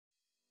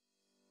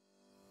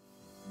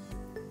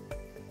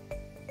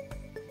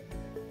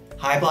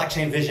Hi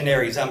blockchain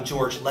visionaries, I'm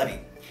George Levy.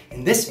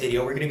 In this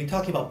video we're going to be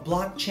talking about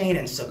blockchain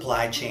and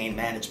supply chain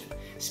management.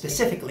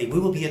 Specifically, we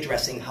will be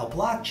addressing how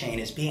blockchain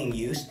is being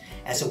used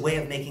as a way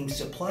of making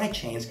supply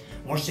chains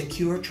more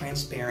secure,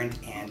 transparent,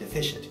 and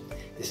efficient.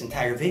 This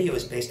entire video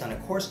is based on a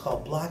course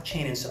called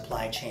Blockchain and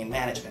Supply Chain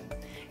Management.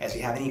 As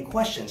you have any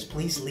questions,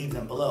 please leave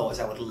them below as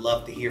I would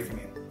love to hear from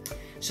you.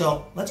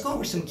 So let's go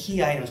over some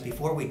key items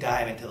before we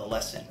dive into the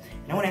lesson.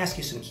 And I want to ask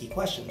you some key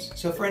questions.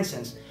 So for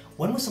instance,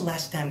 when was the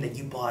last time that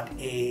you bought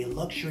a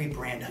luxury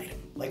brand item?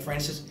 Like for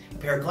instance, a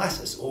pair of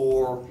glasses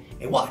or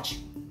a watch.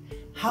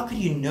 How could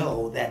you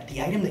know that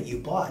the item that you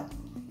bought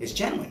is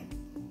genuine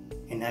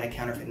and not a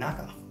counterfeit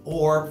knockoff?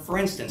 Or for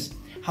instance,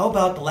 how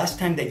about the last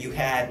time that you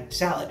had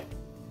salad?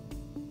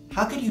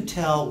 How could you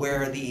tell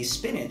where the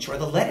spinach or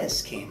the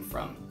lettuce came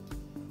from?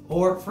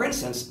 Or for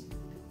instance,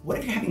 what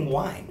if you're having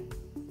wine?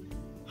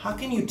 How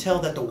can you tell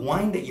that the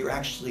wine that you're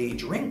actually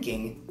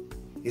drinking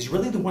is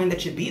really the wine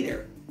that should be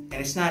there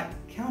and it's not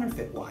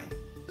counterfeit wine?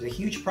 There's a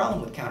huge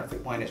problem with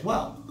counterfeit wine as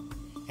well.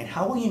 And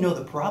how will you know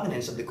the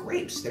provenance of the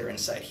grapes that are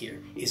inside here?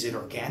 Is it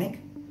organic?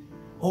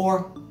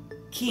 Or,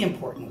 key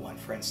important one,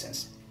 for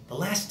instance, the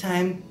last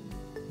time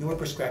you were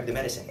prescribed the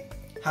medicine,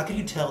 how can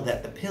you tell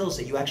that the pills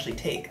that you actually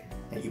take,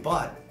 that you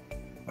bought,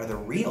 are the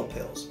real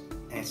pills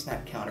and it's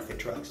not counterfeit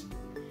drugs?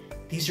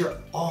 These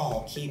are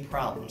all key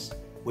problems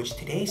which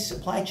today's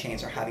supply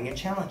chains are having a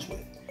challenge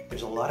with.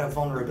 There's a lot of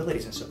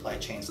vulnerabilities in supply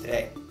chains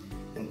today,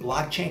 and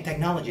blockchain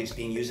technology is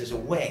being used as a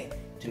way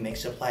to make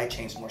supply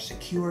chains more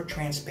secure,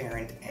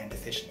 transparent, and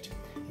efficient.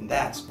 And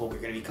that's what we're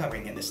going to be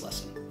covering in this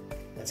lesson.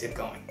 Let's get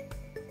going.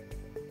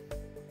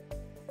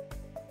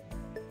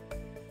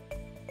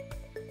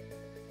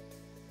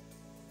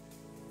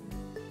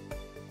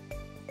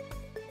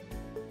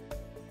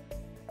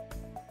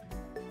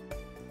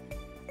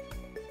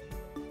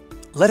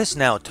 Let us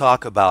now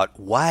talk about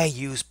why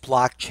use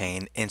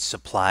blockchain in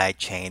supply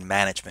chain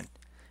management.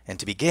 And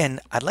to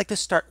begin, I'd like to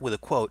start with a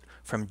quote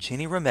from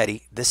Ginni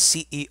Rometty, the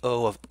CEO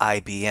of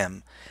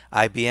IBM.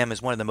 IBM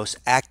is one of the most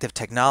active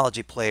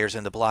technology players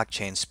in the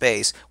blockchain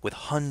space, with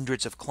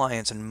hundreds of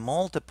clients and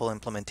multiple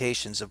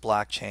implementations of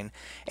blockchain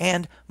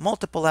and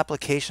multiple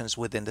applications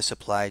within the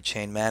supply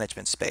chain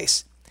management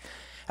space.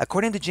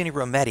 According to Ginni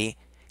Rometty,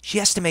 she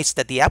estimates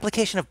that the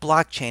application of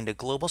blockchain to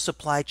global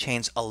supply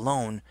chains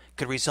alone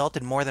could result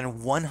in more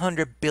than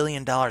 $100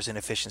 billion in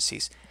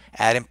efficiencies,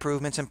 add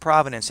improvements in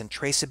provenance and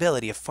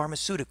traceability of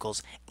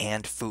pharmaceuticals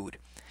and food.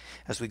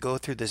 As we go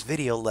through this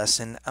video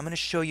lesson, I'm going to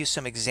show you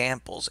some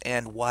examples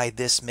and why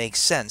this makes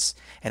sense.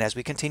 And as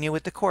we continue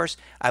with the course,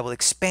 I will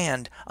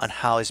expand on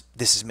how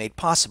this is made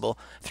possible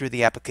through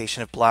the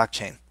application of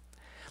blockchain.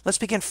 Let's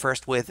begin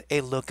first with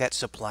a look at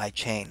supply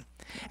chain.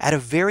 At a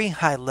very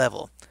high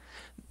level,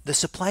 the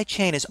supply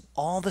chain is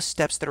all the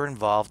steps that are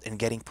involved in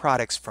getting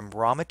products from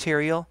raw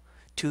material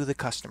to the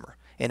customer.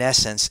 In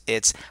essence,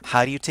 it's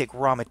how do you take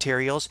raw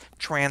materials,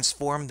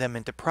 transform them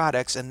into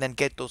products, and then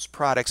get those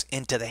products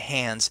into the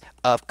hands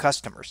of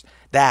customers.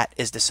 That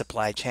is the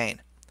supply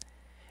chain.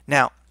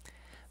 Now,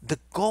 the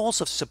goals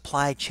of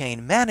supply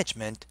chain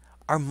management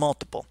are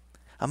multiple.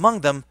 Among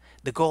them,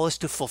 the goal is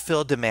to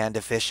fulfill demand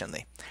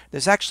efficiently.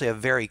 There's actually a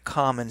very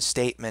common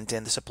statement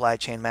in the supply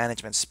chain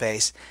management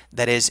space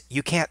that is,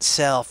 you can't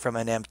sell from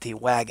an empty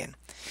wagon.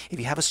 If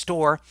you have a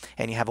store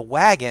and you have a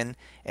wagon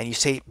and you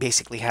say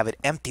basically have it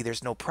empty,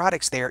 there's no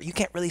products there, you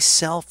can't really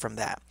sell from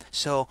that.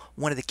 So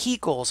one of the key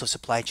goals of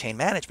supply chain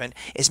management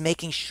is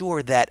making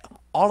sure that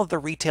all of the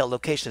retail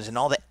locations and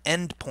all the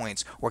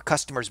endpoints where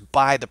customers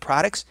buy the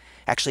products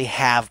actually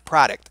have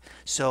product.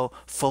 So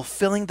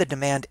fulfilling the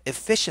demand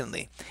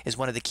efficiently is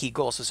one of the key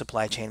goals of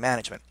supply chain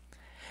management.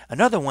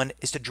 Another one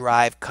is to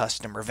drive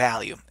customer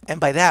value. And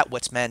by that,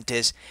 what's meant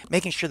is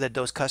making sure that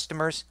those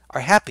customers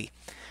are happy.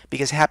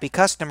 Because happy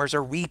customers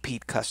are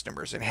repeat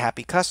customers, and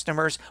happy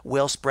customers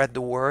will spread the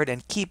word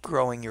and keep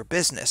growing your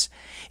business.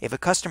 If a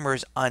customer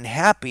is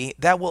unhappy,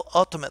 that will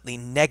ultimately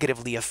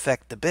negatively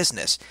affect the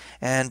business.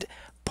 And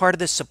part of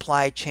the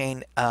supply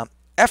chain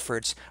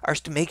efforts are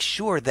to make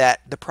sure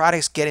that the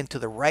products get into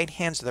the right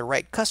hands of the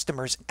right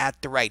customers at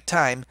the right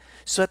time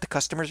so that the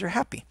customers are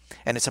happy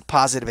and it's a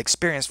positive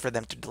experience for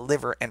them to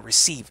deliver and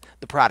receive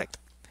the product.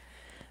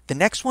 The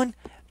next one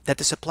that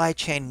the supply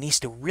chain needs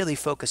to really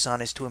focus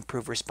on is to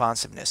improve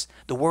responsiveness.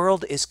 The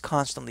world is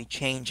constantly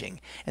changing,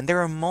 and there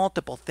are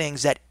multiple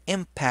things that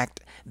impact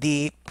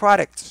the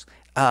product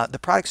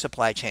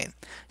supply chain.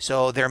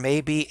 So there may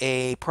be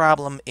a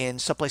problem in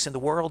someplace in the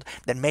world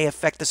that may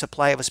affect the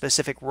supply of a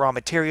specific raw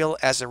material.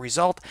 As a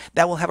result,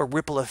 that will have a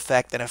ripple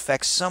effect and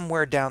affect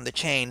somewhere down the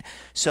chain.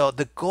 So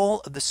the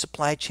goal of the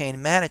supply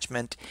chain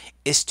management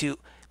is to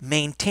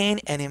maintain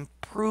and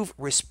improve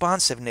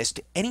responsiveness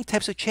to any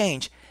types of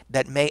change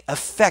that may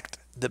affect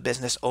the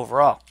business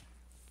overall.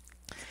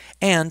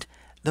 And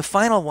the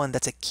final one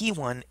that's a key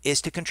one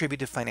is to contribute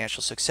to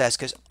financial success,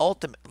 because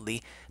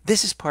ultimately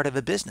this is part of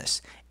a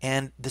business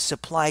and the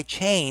supply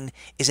chain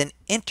is an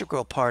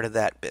integral part of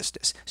that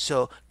business.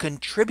 So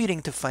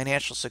contributing to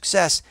financial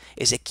success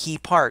is a key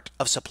part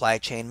of supply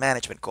chain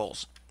management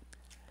goals.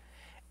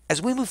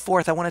 As we move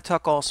forth, I want to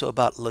talk also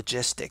about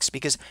logistics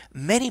because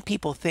many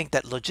people think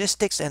that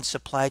logistics and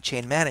supply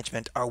chain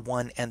management are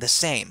one and the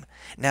same.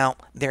 Now,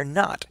 they're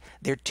not.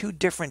 They're two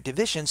different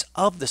divisions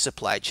of the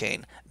supply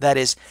chain. That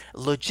is,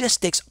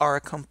 logistics are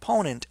a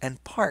component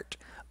and part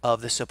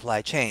of the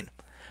supply chain.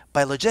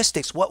 By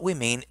logistics, what we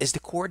mean is the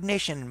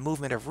coordination and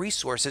movement of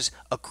resources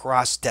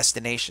across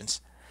destinations.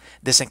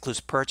 This includes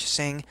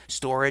purchasing,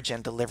 storage,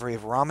 and delivery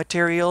of raw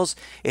materials.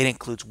 It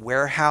includes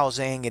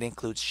warehousing. It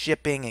includes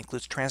shipping. It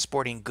includes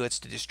transporting goods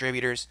to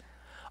distributors.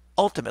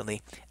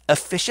 Ultimately,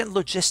 efficient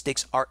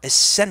logistics are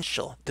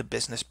essential to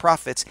business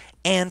profits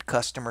and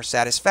customer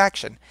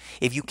satisfaction.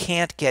 If you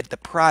can't get the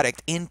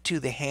product into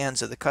the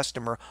hands of the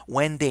customer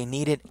when they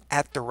need it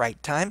at the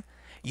right time,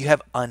 you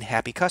have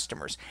unhappy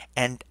customers.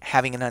 And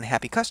having an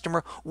unhappy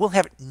customer will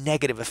have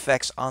negative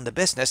effects on the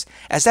business,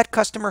 as that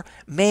customer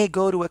may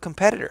go to a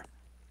competitor.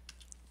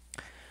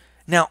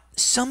 Now,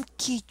 some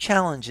key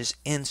challenges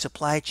in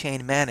supply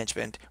chain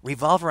management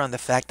revolve around the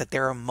fact that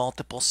there are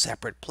multiple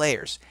separate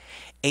players.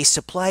 A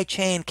supply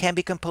chain can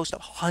be composed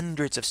of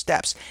hundreds of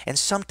steps, and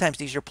sometimes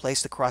these are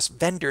placed across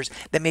vendors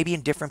that may be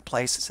in different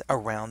places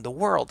around the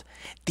world.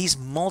 These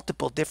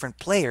multiple different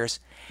players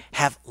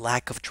have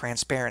lack of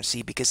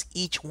transparency because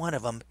each one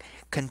of them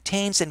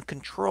contains and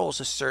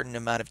controls a certain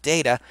amount of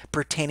data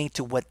pertaining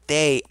to what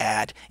they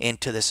add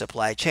into the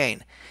supply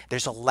chain.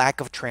 There's a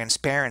lack of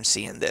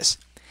transparency in this.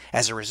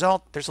 As a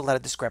result, there's a lot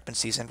of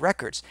discrepancies in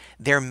records.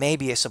 There may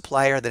be a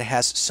supplier that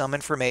has some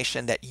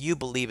information that you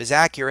believe is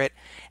accurate,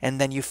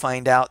 and then you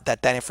find out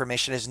that that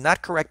information is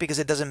not correct because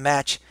it doesn't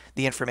match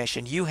the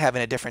information you have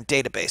in a different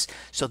database.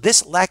 So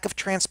this lack of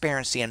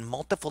transparency and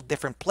multiple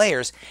different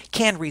players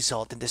can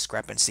result in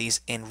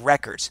discrepancies in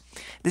records.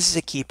 This is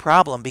a key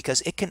problem because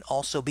it can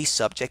also be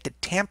subject to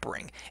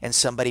tampering, and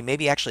somebody may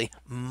be actually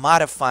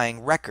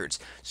modifying records.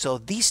 So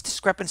these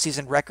discrepancies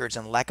in records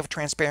and lack of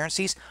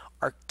transparencies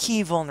are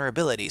key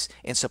vulnerabilities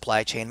in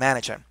supply chain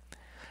management.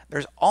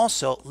 There's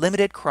also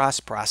limited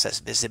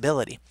cross-process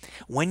visibility.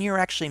 When you're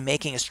actually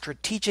making a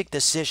strategic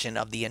decision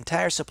of the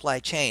entire supply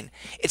chain,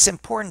 it's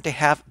important to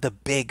have the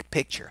big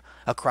picture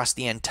across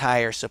the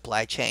entire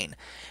supply chain.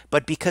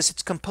 But because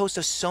it's composed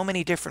of so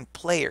many different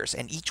players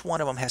and each one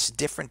of them has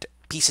different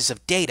pieces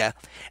of data,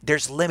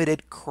 there's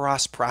limited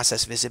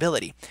cross-process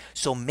visibility.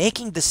 So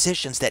making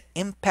decisions that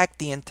impact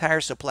the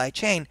entire supply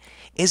chain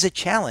is a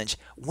challenge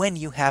when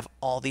you have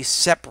all these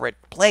separate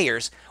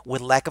players with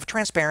lack of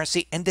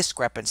transparency and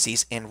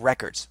discrepancies in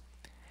records.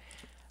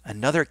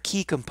 Another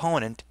key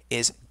component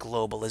is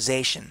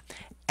globalization.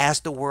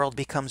 As the world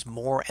becomes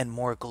more and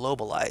more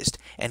globalized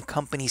and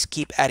companies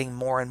keep adding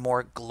more and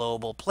more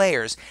global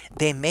players,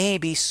 they may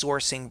be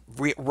sourcing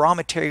raw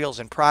materials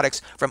and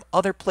products from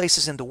other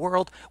places in the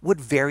world with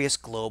various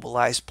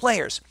globalized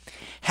players.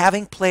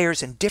 Having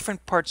players in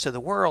different parts of the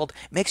world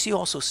makes you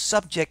also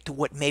subject to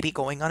what may be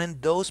going on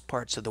in those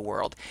parts of the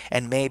world,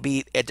 and may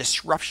be a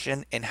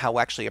disruption in how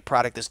actually a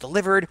product is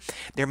delivered.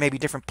 There may be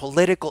different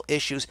political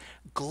issues.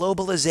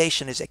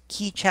 Globalization is a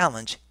key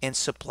challenge in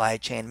supply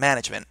chain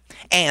management,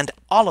 and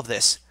all of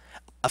this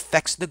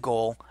affects the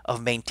goal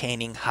of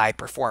maintaining high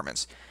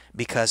performance,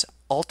 because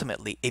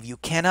ultimately, if you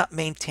cannot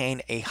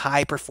maintain a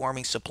high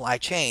performing supply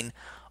chain,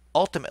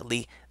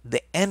 ultimately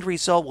the end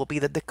result will be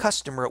that the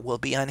customer will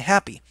be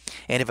unhappy.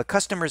 And if a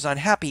customer is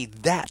unhappy,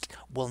 that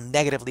will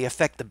negatively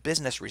affect the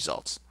business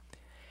results.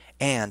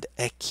 And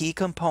a key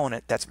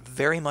component that's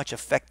very much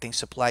affecting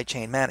supply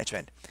chain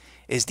management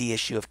is the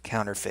issue of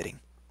counterfeiting.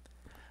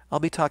 I'll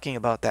be talking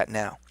about that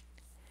now.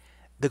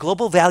 The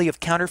global value of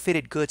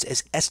counterfeited goods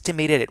is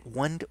estimated at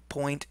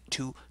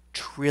 $1.2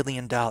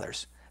 trillion.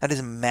 That is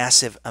a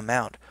massive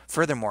amount.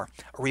 Furthermore,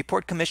 a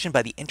report commissioned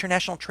by the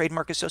International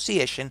Trademark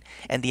Association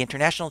and the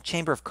International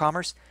Chamber of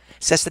Commerce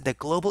says that the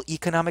global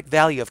economic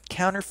value of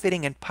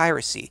counterfeiting and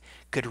piracy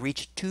could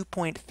reach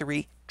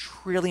 $2.3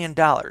 trillion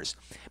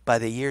by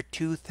the year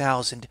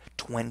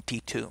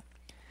 2022.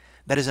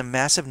 That is a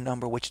massive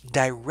number which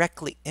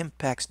directly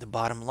impacts the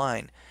bottom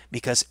line,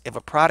 because if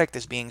a product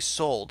is being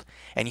sold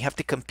and you have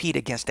to compete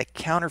against a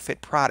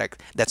counterfeit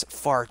product that's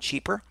far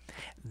cheaper,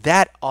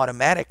 that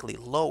automatically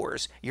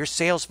lowers your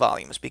sales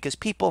volumes because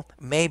people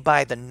may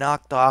buy the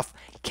knocked off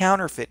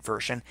counterfeit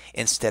version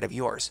instead of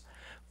yours.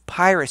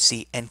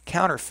 Piracy and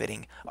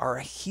counterfeiting are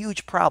a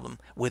huge problem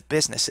with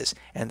businesses,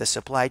 and the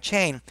supply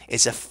chain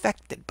is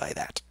affected by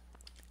that.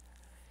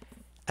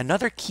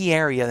 Another key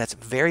area that's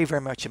very,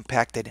 very much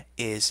impacted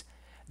is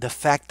the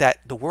fact that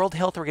the World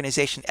Health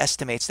Organization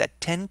estimates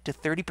that 10 to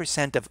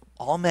 30% of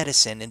all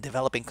medicine in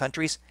developing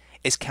countries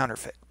is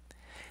counterfeit.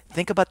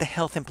 Think about the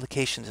health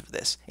implications of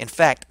this. In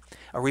fact,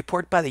 a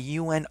report by the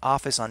UN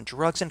Office on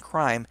Drugs and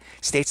Crime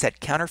states that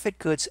counterfeit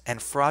goods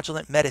and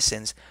fraudulent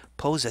medicines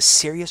pose a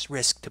serious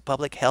risk to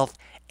public health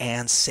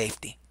and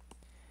safety.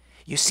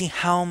 You see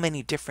how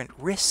many different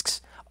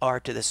risks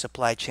are to the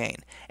supply chain,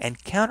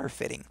 and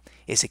counterfeiting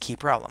is a key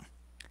problem.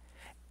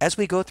 As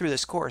we go through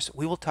this course,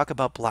 we will talk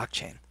about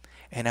blockchain.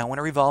 And I want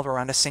to revolve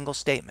around a single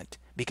statement,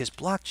 because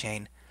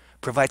blockchain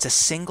provides a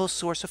single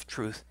source of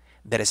truth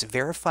that is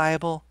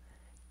verifiable,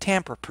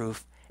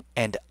 tamper-proof,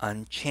 and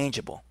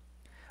unchangeable.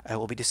 I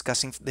will be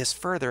discussing this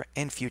further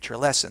in future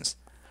lessons.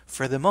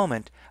 For the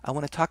moment, I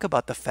want to talk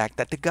about the fact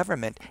that the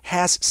government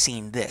has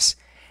seen this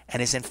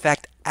and is in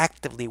fact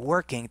actively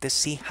working to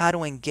see how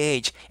to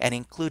engage and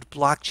include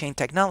blockchain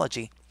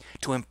technology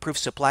to improve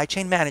supply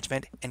chain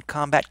management and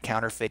combat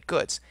counterfeit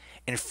goods.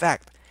 In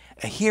fact,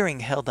 a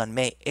hearing held on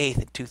May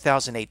 8,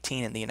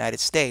 2018 in the United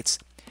States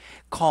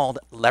called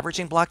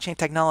Leveraging Blockchain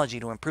Technology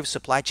to Improve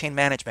Supply Chain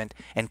Management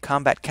and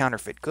Combat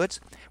Counterfeit Goods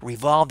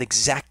revolved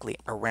exactly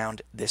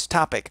around this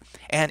topic,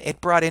 and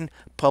it brought in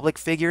public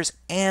figures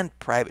and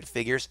private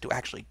figures to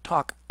actually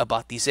talk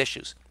about these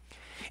issues.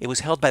 It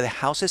was held by the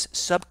House's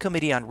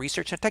Subcommittee on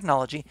Research and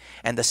Technology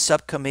and the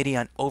Subcommittee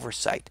on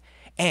Oversight,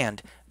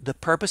 and the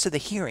purpose of the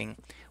hearing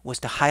was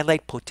to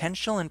highlight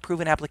potential and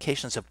proven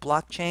applications of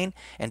blockchain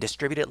and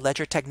distributed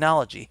ledger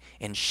technology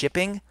in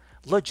shipping,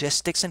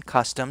 logistics, and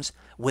customs,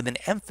 with an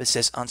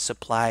emphasis on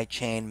supply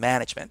chain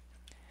management.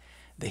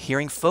 The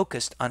hearing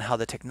focused on how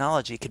the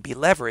technology could be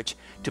leveraged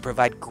to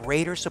provide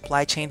greater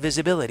supply chain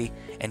visibility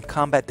and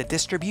combat the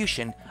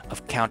distribution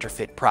of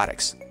counterfeit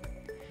products.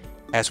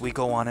 As we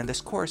go on in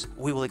this course,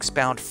 we will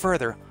expound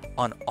further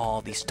on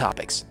all these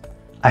topics.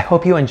 I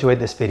hope you enjoyed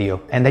this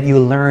video and that you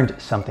learned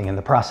something in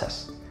the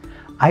process.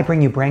 I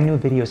bring you brand new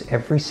videos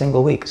every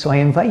single week, so I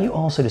invite you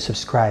also to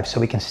subscribe so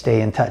we can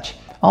stay in touch.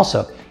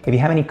 Also, if you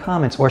have any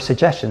comments or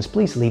suggestions,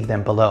 please leave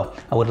them below.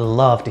 I would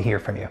love to hear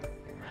from you.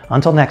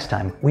 Until next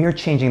time, we are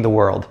changing the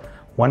world,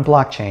 one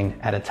blockchain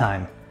at a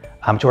time.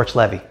 I'm George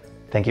Levy.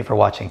 Thank you for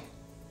watching.